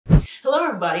Hello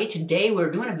everybody, today we're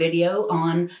doing a video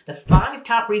on the 5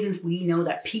 top reasons we know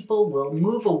that people will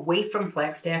move away from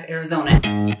Flagstaff, Arizona.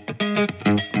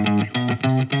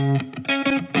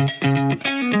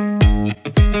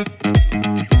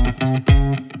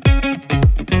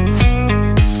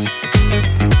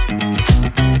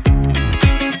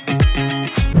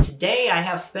 Today I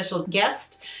have special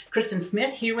guest Kristen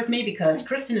Smith here with me because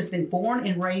Kristen has been born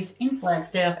and raised in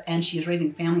Flagstaff and she is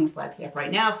raising family in Flagstaff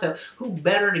right now. So who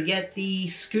better to get the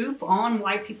scoop on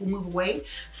why people move away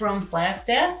from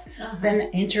Flagstaff than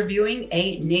interviewing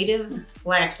a native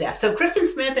Flagstaff. So Kristen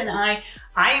Smith and I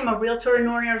am a realtor in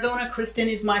Northern Arizona. Kristen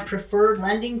is my preferred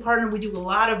lending partner. We do a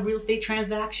lot of real estate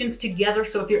transactions together.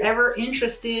 So if you're ever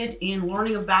interested in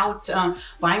learning about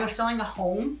buying or selling a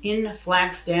home in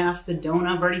Flagstaff,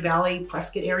 Sedona, Verde Valley,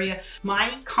 Prescott area,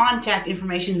 my contact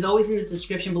information is always in the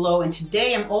description below. And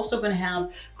today I'm also going to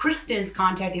have Kristen's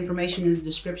contact information in the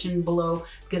description below,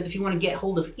 because if you want to get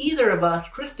hold of either of us,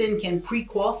 Kristen can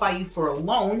pre-qualify you for a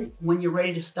loan when you're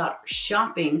ready to start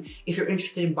shopping if you're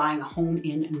interested in buying a home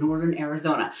in Northern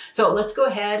Arizona. So let's go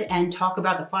ahead and talk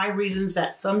about the 5 reasons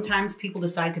that sometimes people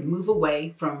decide to move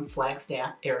away from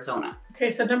Flagstaff, Arizona.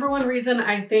 Okay, so number 1 reason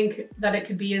I think that it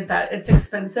could be is that it's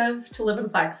expensive to live in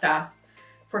Flagstaff.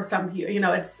 For some people, you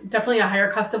know, it's definitely a higher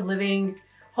cost of living.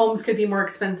 Homes could be more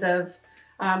expensive.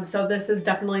 So this is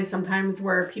definitely sometimes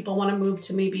where people want to move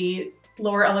to maybe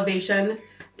lower elevation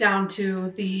down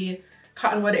to the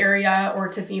Cottonwood area or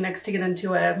to Phoenix to get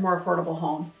into a more affordable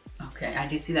home. Okay, I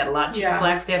do see that a lot too. Yeah.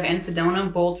 Flagstaff and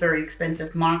Sedona, both very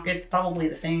expensive markets, probably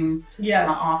the same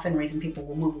often reason people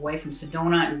will move away from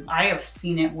Sedona. And I have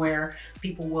seen it where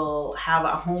people will have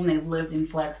a home they've lived in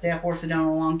Flagstaff or Sedona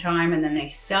a long time, and then they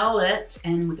sell it,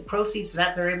 and with the proceeds of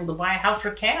that, they're able to buy a house for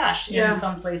cash in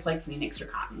some place like Phoenix or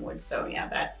Cottonwood. So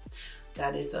yeah,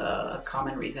 that is a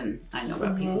common reason I know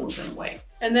about people moving away.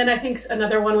 And then I think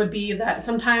another one would be that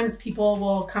sometimes people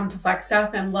will come to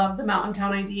Flagstaff and love the mountain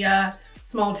town idea,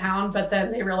 small town, but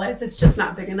then they realize it's just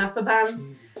not big enough for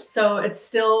them. So it's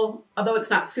still, although it's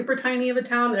not super tiny of a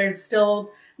town, there's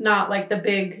still not like the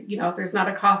big, you know, there's not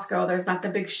a Costco, there's not the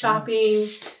big shopping,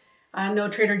 no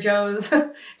Trader Joe's,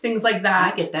 things like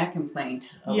that. I get that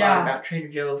complaint a lot about Trader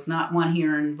Joe's, not one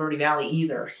here in Verde Valley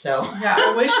either, so. Yeah,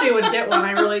 I wish they would get one,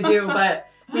 I really do, but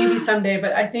maybe someday.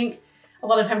 But I think a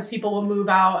lot of times people will move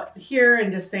out here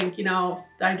and just think, you know,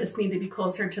 I just need to be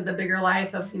closer to the bigger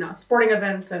life of, you know, sporting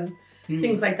events and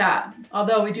things like that.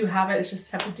 Although we do have it, it's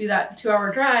just have to do that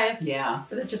 2-hour drive. Yeah.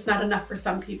 But it's just not enough for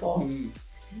some people.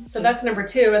 So that's number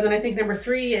 2. And then I think number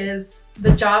 3 is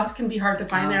the jobs can be hard to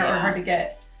find there or hard to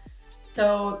get.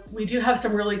 So we do have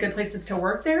some really good places to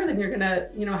work there. Then you're gonna,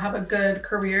 you know, have a good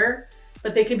career,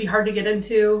 but they can be hard to get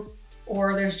into,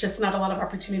 or there's just not a lot of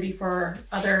opportunity for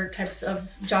other types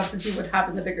of jobs as you would have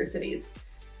in the bigger cities.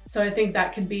 So I think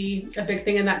that could be a big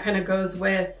thing, and that kind of goes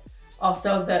with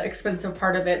also the expensive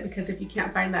part of it, because if you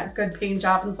can't find that good paying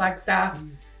job in Flagstaff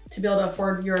to be able to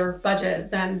afford your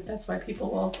budget, then that's why people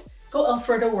will go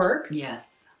elsewhere to work.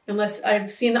 Yes. Unless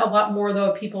I've seen a lot more though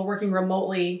of people working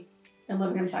remotely and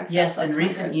living in Flagstaff. Yes, in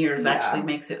recent years actually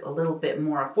makes it a little bit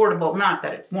more affordable. Not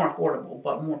that it's more affordable,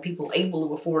 but more people able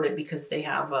to afford it because they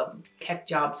have a tech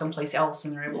job someplace else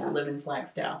and they're able to live in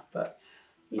Flagstaff. But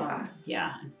yeah,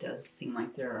 it does seem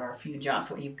like there are a few jobs.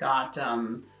 Well, you've got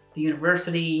the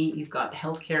university, you've got the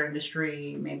healthcare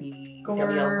industry, maybe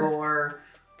W.L. Gore,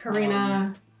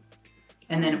 Purina.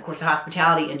 And then of course the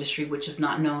hospitality industry, which is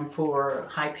not known for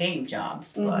high paying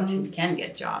jobs, but you can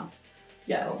get jobs.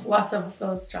 Yes, lots of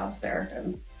those jobs there,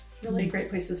 and really great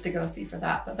places to go see for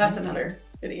that, but that's another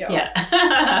video.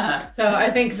 Yeah. So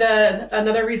I think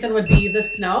another reason would be the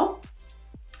snow.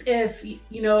 If,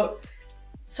 you know,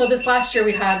 so this last year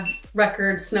we had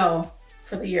record snow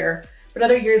for the year, but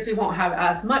other years we won't have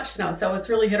as much snow. So it's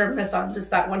really hit or miss on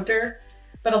just that winter.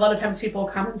 But a lot of times people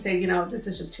come and say, you know, this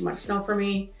is just too much snow for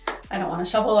me. I don't want to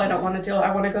shovel. I don't want to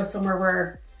I want to go somewhere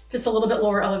where just a little bit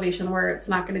lower elevation where it's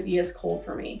not going to be as cold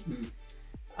for me.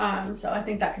 So I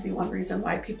think that could be one reason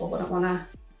why people wouldn't want to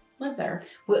live there.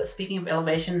 Well, speaking of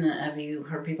elevation, have you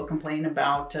heard people complain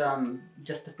about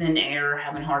just the thin air,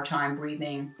 having a hard time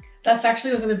breathing? That's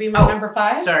actually was going to be my number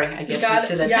 5. Sorry, I guess we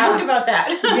should have talked about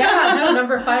that. Yeah, no,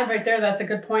 number 5 right there. That's a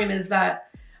good point, is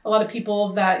that a lot of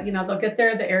people that, you know, they'll get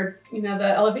there, the air, you know,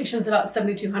 the elevation is about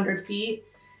 7,200 feet.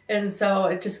 And so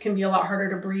it just can be a lot harder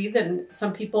to breathe. And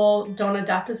some people don't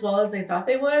adapt as well as they thought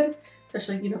they would,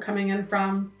 especially, you know, coming in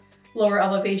from lower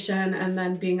elevation and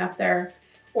then being up there.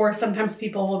 Or sometimes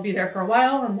people will be there for a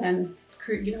while and then,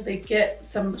 you know, they get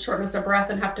some shortness of breath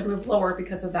and have to move lower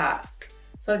because of that.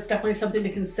 So it's definitely something to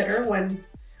consider when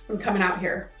coming out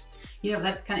here. You know,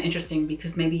 that's kind of interesting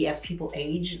because maybe as people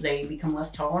age, they become less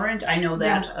tolerant. I know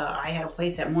that I had a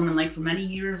place at Mormon Lake for many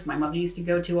years. My mother used to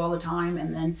go to all the time.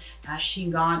 And then as she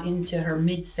got into her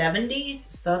mid-70s,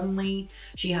 suddenly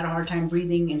she had a hard time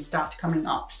breathing and stopped coming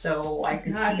up. So I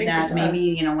could see that maybe,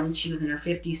 you know, when she was in her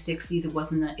 50s, 60s, it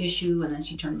wasn't an issue. And then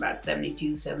she turned about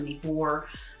 72, 74.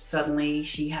 Suddenly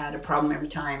she had a problem every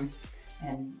time.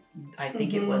 And I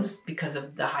think it was because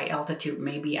of the high altitude.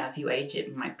 Maybe as you age,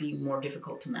 it might be more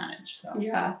difficult to manage. So.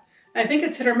 Yeah, I think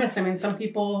it's hit or miss. I mean, some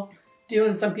people do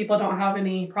and some people don't have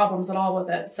any problems at all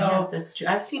with it. So yeah, that's true.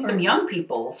 I've seen some young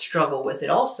people struggle with it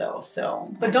also.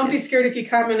 So, but don't be scared if you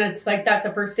come and it's like that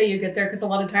the first day you get there, because a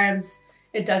lot of times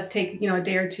it does take, you know, a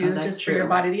day or two just for your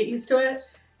body to get used to it,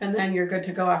 and then you're good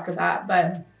to go after that.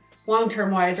 But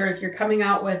long-term wise, or if you're coming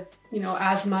out with, you know,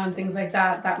 asthma and things like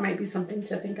that, that might be something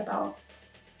to think about.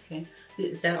 Okay.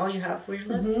 Is that all you have for your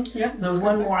list? Yeah. The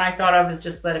one more I thought of is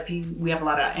just that we have a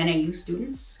lot of NAU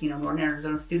students, you know, Northern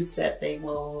Arizona students, that they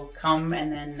will come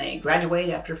and then they graduate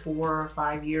after 4 or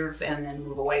 5 years and then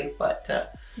move away. But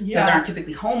those aren't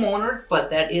typically homeowners, but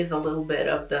that is a little bit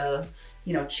of the,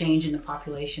 you know, change in the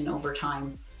population over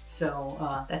time.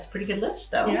 So that's a pretty good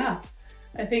list, though. Yeah.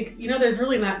 I think, you know, there's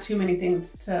really not too many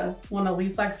things to want to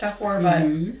leave Flagstaff for, but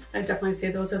I definitely say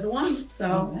those are the ones.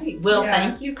 So, all right. Well,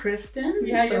 thank you, Kristen.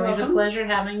 Yeah, it's always a pleasure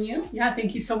having you. Yeah,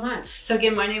 thank you so much. So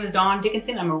again, my name is Dawn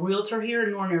Dickinson. I'm a realtor here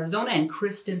in Northern Arizona, and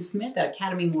Kristen Smith at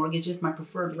Academy Mortgage is my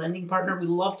preferred lending partner. We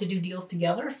love to do deals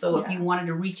together. So if you wanted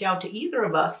to reach out to either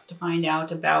of us to find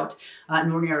out about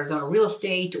Northern Arizona real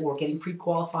estate or getting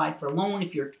pre-qualified for a loan,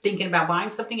 if you're thinking about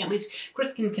buying something, at least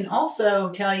Kristen can also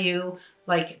tell you,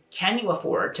 like, can you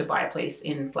afford to buy a place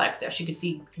in Flagstaff? She could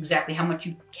see exactly how much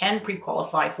you can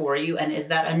pre-qualify for you, and is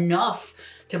that enough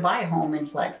to buy a home in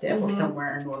Flagstaff or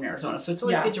somewhere in Northern Arizona? So it's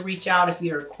always good to reach out if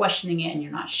you're questioning it and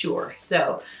you're not sure.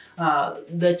 So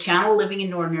the channel Living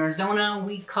in Northern Arizona,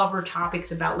 we cover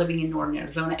topics about living in Northern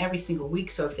Arizona every single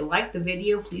week. So if you like the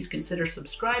video, please consider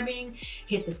subscribing,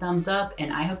 hit the thumbs up,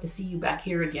 and I hope to see you back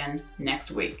here again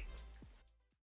next week.